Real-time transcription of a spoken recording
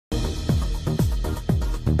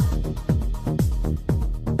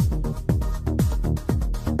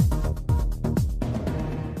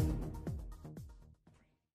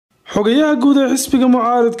Xoghayaha Guud ee xisbiga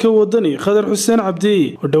mucaaradka Waddani Khadar Xuseen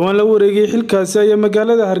Cabdi oo dhawaan la wareegay xilkaasi ayaa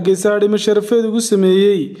magaalada Hargeysa dhimo sharafeed ugu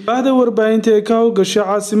sameeyay baahda warbaahinta ee ka howgasha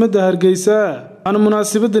caasimadda Hargeysa aan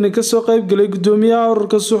munaasabadani ka soo qayb galay gudoomiyaha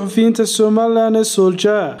ururka suxufiyiinta Soomaaliland ee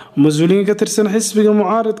Soolja mas'uuliyiin ka tirsan xisbiga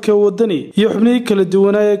mucaaradka Waddani iyo xubnihi kala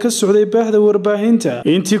duwan ee ka socday baahda warbaahinta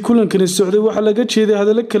intii kulankani socday waxa laga jeeday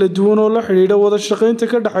hadallo kala duwan oo la xiriira wada shaqaynta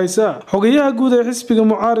ka dhaxaysa Xoghayaha Guud ee xisbiga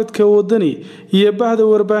mucaaradka Waddani iyo baahda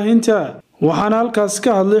warbaahinta waxaana halkaas ka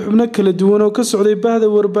hadlay xubno kala duwan oo ka socday baahda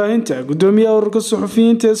warbaahinta gudoomiyaha ururka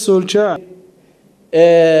suxufiyiinta ee Soolja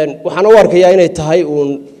waxaan u arkayaa inay tahay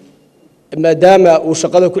maadaama uu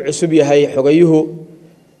shaqada ku cusub yahay xogayuhu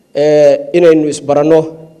inaynu isbarano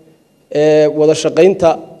wada shaqaynta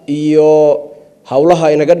iyo hawlaha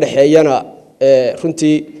inaga dhaxeeyana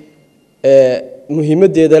runtii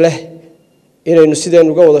muhiimadeeda leh inaynu sideen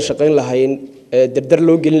uga wada shaqayn lahayn dardar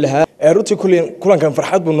loo gelin lahaa runtii kulankan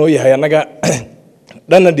farxad buu noo yahay annaga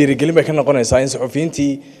dhanna dhiirigelin bay ka noqonaysaa in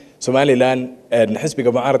suxufiyiintii Soomaaliland xisbiga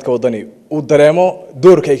mucaaradka Waddani uu dareemo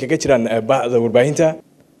doorka ay kaga jiraan baahda warbaahinta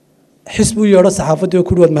xisbu yeero saxaafadii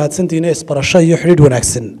ku dhawaad mahadsantiina isbarasho iyo xiriir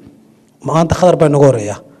wanaagsan maanta Khadar baa nagu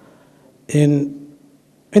horeeya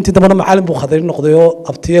intii dambana macallin buu Khadar noqday oo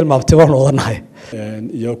abtiyeel maabtiba noqdanahay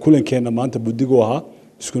iyo kulankeena maanta budigu ahaa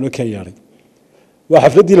iskuna kan yaaray waa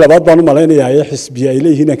xafladii labaad baan u maleynayaa xisbi ay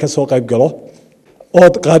leeyihiin ka soo qayb galo oo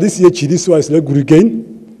qaadis iyo jidis waa isla gurigeyn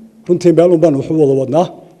runtii meel baan wuxuu wada wadnaa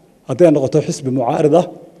haday noqoto xisbi mucaarad ah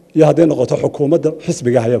iyo haday noqoto xukuumadda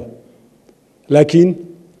xisbiga hayaba laakiin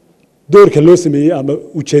doorka loo sameeyay ama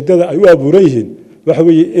ujeedada ay u abuuran yihiin waxa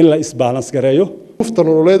weeye in la isbalance gareeyo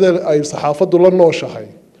nololeed ay saxaafadu la nooshahay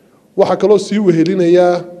waxa kale oo sii wehelinaya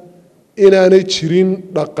inaanay jirin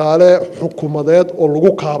dhaqaale xukuumadeed oo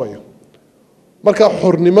lagu kaabayo marka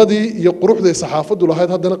xornimadii iyo quruxda saxaafadu lahayd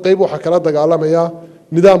haddana qayb waxa kala dagaalamaya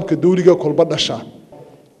nidaamka dawliga kolba dhasha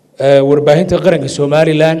warbaahinta qaranka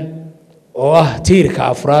Soomaaliland oo ah tiirka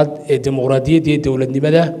afraad ee dimuqraadiyadda iyo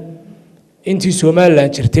dawladnimada intii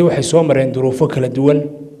Soomaaliland jirtay waxay soo mareen duruufo kala duwan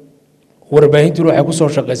warbaahintu waxay ku soo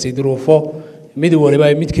shaqaysay duruufo mid waliba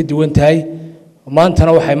ay mid ka duwan tahay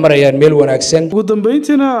maantana waxay marayaan meel wanaagsan ugu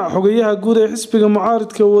dambeyntiina Xoghayaha Guud ee xisbiga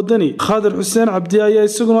mucaaradka Waddani Khadar Xuseen Cabdi ayaa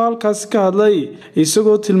isaguna halkaas ka hadlay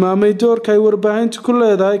isagoo tilmaamay doorka ay warbaahintu ku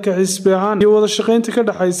leedahay ka xisbi ahaan iyo wada shaqaynta ka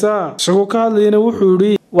dhaxaysa isagoo ka hadlayna wuxuu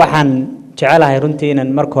yiri waxaan jecelahay runtii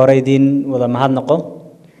inaan marka hore idin wada mahadnaqo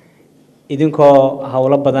idinkoo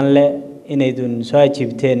hawlo badan leh inaydun soo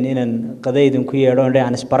ajiibteen inaan qadaydin ku yeedho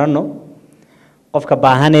aan isbarano qofka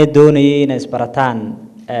baahan ee doonayay in isbarataan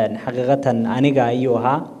xaqiiqatan aniga ayuu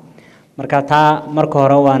ahaa marka taa marka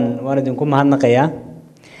hore waan idinku mahadnaqayaa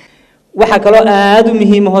waxa kale oo aad u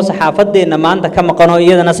muhiim ah saxaafadeena maanta ka maqano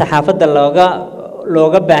iyadana saxaafada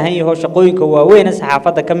looga baahan yahay shaqooyinka waaweyn ee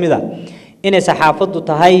saxaafada kamida inay saxaafadu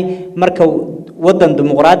tahay marka wadan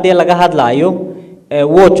dimuqraadi laga hadlaayo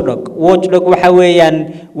watchdog waxa weeyaan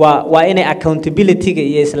waa inay accountability-ga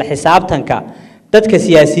iyo isla xisaabtanka dadka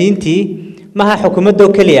siyaasiyiintii maha xukuumadda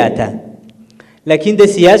kaliyaata laakiin de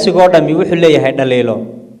siyaasiga oo dhami wuxuu leeyahay dhaliilo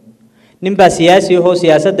ninba siyaasi oo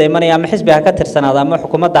siyaasadda imanaya ama xisbiga ka tirsanaado ama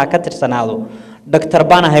xukuumadda ka tirsanaado doctor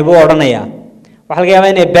baan ahay buu oranaya waxa laga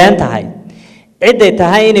yaabaa inay been tahay cid ay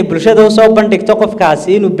tahay inay bulshada soo bandhigto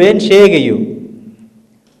qofkaasi inuu been sheegayo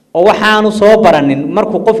oo waxaanu soo baranin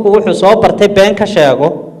markuu qofku wuxuu soo bartay been ka sheego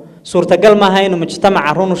suurtagal ma aha inuu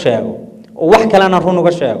mujtamaca run u sheego oo wax kalena run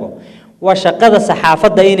uga sheego waa shaqada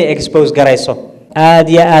saxaafadda inay expose garayso aad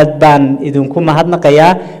iyo aad baan idinku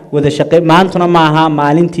mahadnaqayaa wada shaqay maantuna ma aha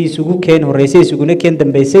maalintii isugu keen horeysay isuguna keen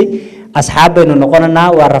dambeysay asxaab baynu noqonanaa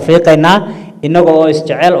waa rafiiqaynaa inaga oo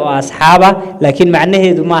isjecel oo asxaaba laakiin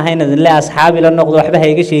macnaheedu ma aha inaad la asxaabi la noqdo waxba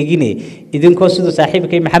hayga sheeginay idinkoo sidoo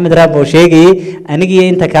saaxiibkay Maxamed Raabo sheegay aniga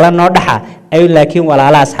inta kala noo dhaxa ay laakiin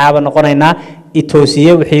walaala asxaaba noqonaynaa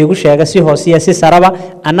itoosiye wixii ugu sheegay si hoosiya si saraba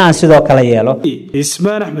anaan sidoo kale yeelo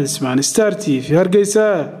Ismaan Axmed Ismaan Star TV Hargeysa